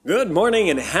Good morning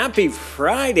and happy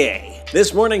Friday.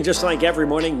 This morning, just like every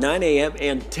morning, 9 a.m.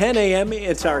 and 10 a.m.,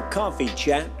 it's our coffee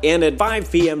chat. And at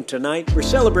 5 p.m. tonight, we're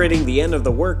celebrating the end of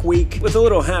the work week with a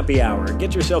little happy hour.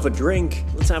 Get yourself a drink.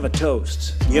 Let's have a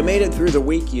toast. You made it through the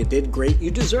week. You did great.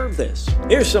 You deserve this.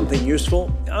 Here's something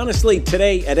useful. Honestly,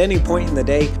 today, at any point in the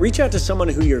day, reach out to someone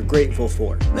who you're grateful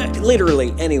for.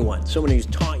 Literally anyone. Someone who's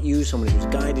taught you, someone who's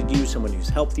guided you, someone who's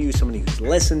helped you, someone who's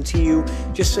listened to you.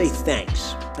 Just say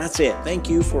thanks. That's it. Thank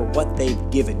you for what they've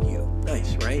given you.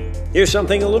 Nice, right? Here's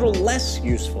something a little less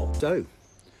useful. So,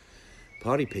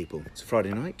 party people, it's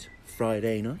Friday night.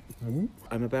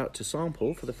 I'm about to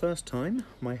sample for the first time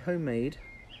my homemade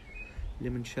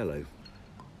limoncello.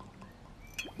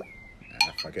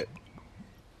 Fuck it.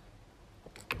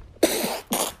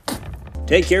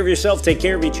 Take care of yourself, take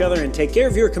care of each other, and take care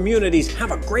of your communities.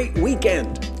 Have a great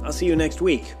weekend. I'll see you next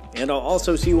week. And I'll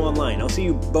also see you online. I'll see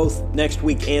you both next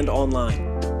week and online.